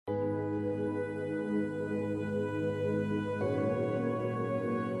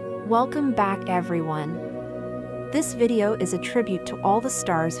Welcome back, everyone. This video is a tribute to all the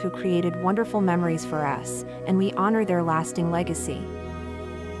stars who created wonderful memories for us, and we honor their lasting legacy.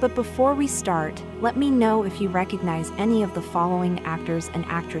 But before we start, let me know if you recognize any of the following actors and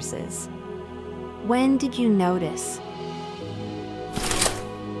actresses. When did you notice?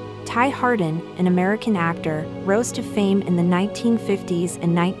 Hardin, an American actor, rose to fame in the 1950s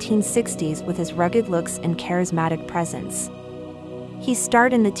and 1960s with his rugged looks and charismatic presence. He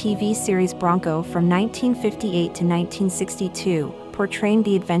starred in the TV series Bronco from 1958 to 1962, portraying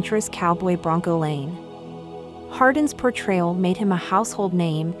the adventurous cowboy Bronco Lane. Hardin's portrayal made him a household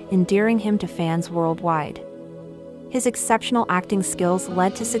name, endearing him to fans worldwide. His exceptional acting skills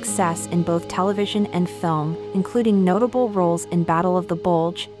led to success in both television and film, including notable roles in Battle of the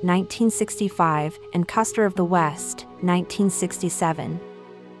Bulge, 1965, and Custer of the West, 1967.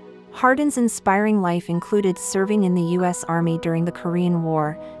 Hardin's inspiring life included serving in the U.S. Army during the Korean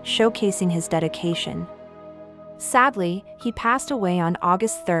War, showcasing his dedication. Sadly, he passed away on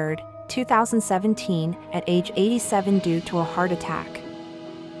August 3, 2017, at age 87 due to a heart attack.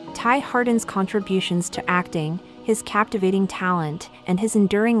 Hardin's contributions to acting, his captivating talent, and his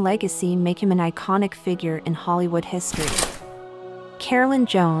enduring legacy make him an iconic figure in Hollywood history. Carolyn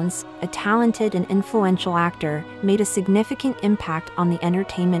Jones, a talented and influential actor, made a significant impact on the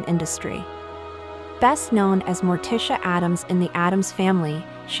entertainment industry. Best known as Morticia Addams in The Addams Family,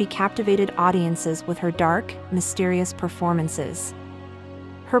 she captivated audiences with her dark, mysterious performances.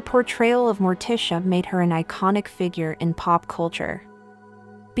 Her portrayal of Morticia made her an iconic figure in pop culture.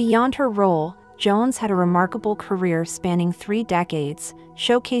 Beyond her role, Jones had a remarkable career spanning 3 decades,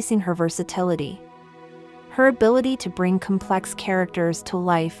 showcasing her versatility. Her ability to bring complex characters to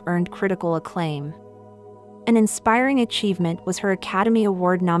life earned critical acclaim. An inspiring achievement was her Academy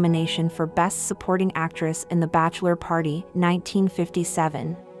Award nomination for Best Supporting Actress in The Bachelor Party,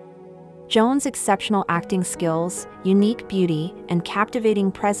 1957. Jones' exceptional acting skills, unique beauty, and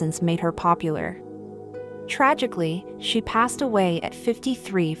captivating presence made her popular. Tragically, she passed away at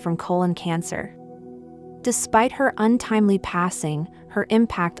 53 from colon cancer. Despite her untimely passing, her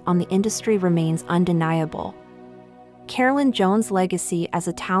impact on the industry remains undeniable. Carolyn Jones' legacy as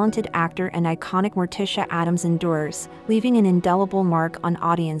a talented actor and iconic Morticia Addams endures, leaving an indelible mark on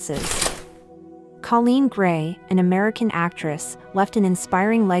audiences. Coleen Gray, an American actress, left an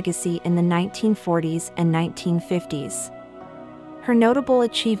inspiring legacy in the 1940s and 1950s. Her notable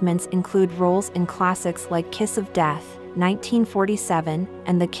achievements include roles in classics like Kiss of Death, 1947,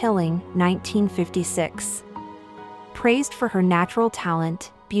 and The Killing, 1956. Praised for her natural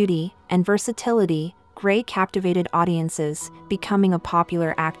talent, beauty, and versatility, Gray captivated audiences, becoming a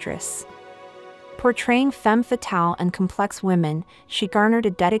popular actress. Portraying femme fatale and complex women, she garnered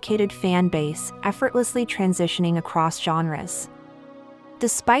a dedicated fan base, effortlessly transitioning across genres.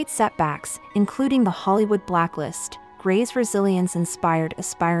 Despite setbacks, including the Hollywood blacklist, Gray's resilience inspired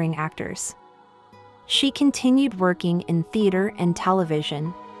aspiring actors. She continued working in theater and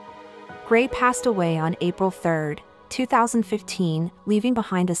television. Gray passed away on April 3, 2015, leaving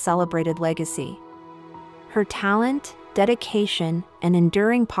behind a celebrated legacy. Her talent, dedication, and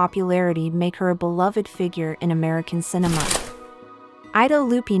enduring popularity make her a beloved figure in American cinema.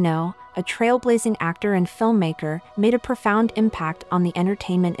 Lupino, a trailblazing actor and filmmaker, made a profound impact on the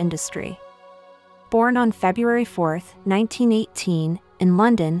entertainment industry. Born on February 4, 1918, in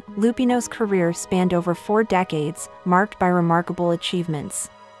London, Lupino's career spanned over 4 decades, marked by remarkable achievements.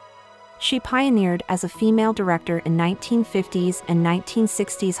 She pioneered as a female director in 1950s and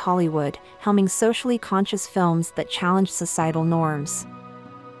 1960s Hollywood, helming socially conscious films that challenged societal norms.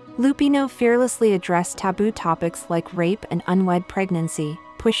 Lupino fearlessly addressed taboo topics like rape and unwed pregnancy,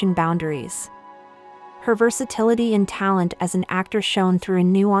 pushing boundaries. Her versatility and talent as an actor shone through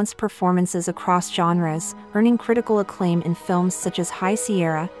in nuanced performances across genres, earning critical acclaim in films such as High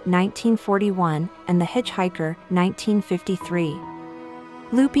Sierra, 1941, and The Hitchhiker, 1953.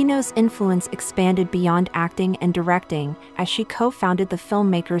 Lupino's influence expanded beyond acting and directing, as she co-founded the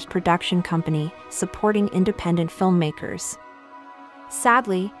filmmakers' production company, supporting independent filmmakers.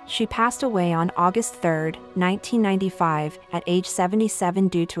 Sadly, she passed away on August 3, 1995, at age 77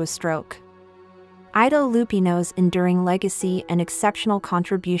 due to a stroke. Lupino's enduring legacy and exceptional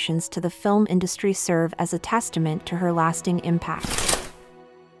contributions to the film industry serve as a testament to her lasting impact.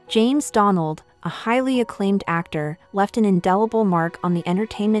 James Donald, a highly acclaimed actor, left an indelible mark on the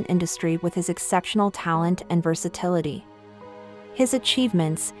entertainment industry with his exceptional talent and versatility. His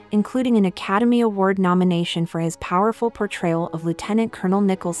achievements, including an Academy Award nomination for his powerful portrayal of Lieutenant Colonel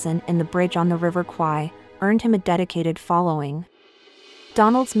Nicholson in The Bridge on the River Kwai, earned him a dedicated following.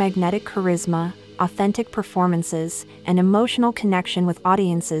 Donald's magnetic charisma, authentic performances, and emotional connection with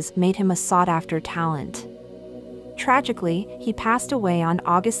audiences made him a sought-after talent. Tragically, he passed away on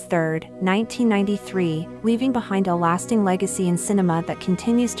August 3, 1993, leaving behind a lasting legacy in cinema that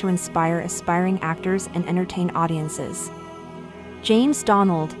continues to inspire aspiring actors and entertain audiences. James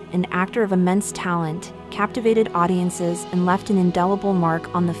Donald, an actor of immense talent, captivated audiences and left an indelible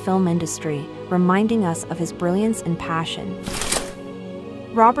mark on the film industry, reminding us of his brilliance and passion.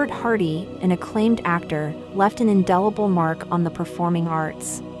 Robert Hardy, an acclaimed actor, left an indelible mark on the performing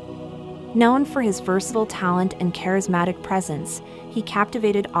arts. Known for his versatile talent and charismatic presence, he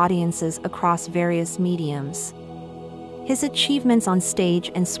captivated audiences across various mediums. His achievements on stage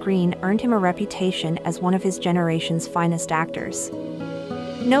and screen earned him a reputation as one of his generation's finest actors.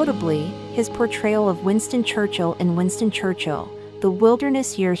 Notably, his portrayal of Winston Churchill in Winston Churchill: The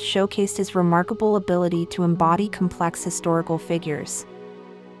Wilderness Years showcased his remarkable ability to embody complex historical figures.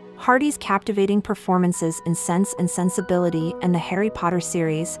 Hardy's captivating performances in Sense and Sensibility and the Harry Potter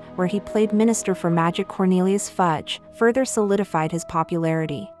series, where he played Minister for Magic Cornelius Fudge, further solidified his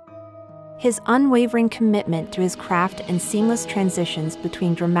popularity. His unwavering commitment to his craft and seamless transitions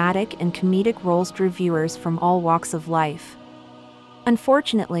between dramatic and comedic roles drew viewers from all walks of life.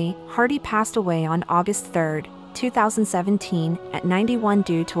 Unfortunately, Hardy passed away on August 3, 2017, at 91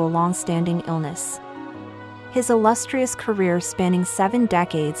 due to a long-standing illness. His illustrious career spanning 7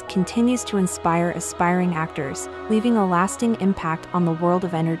 decades continues to inspire aspiring actors, leaving a lasting impact on the world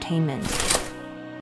of entertainment.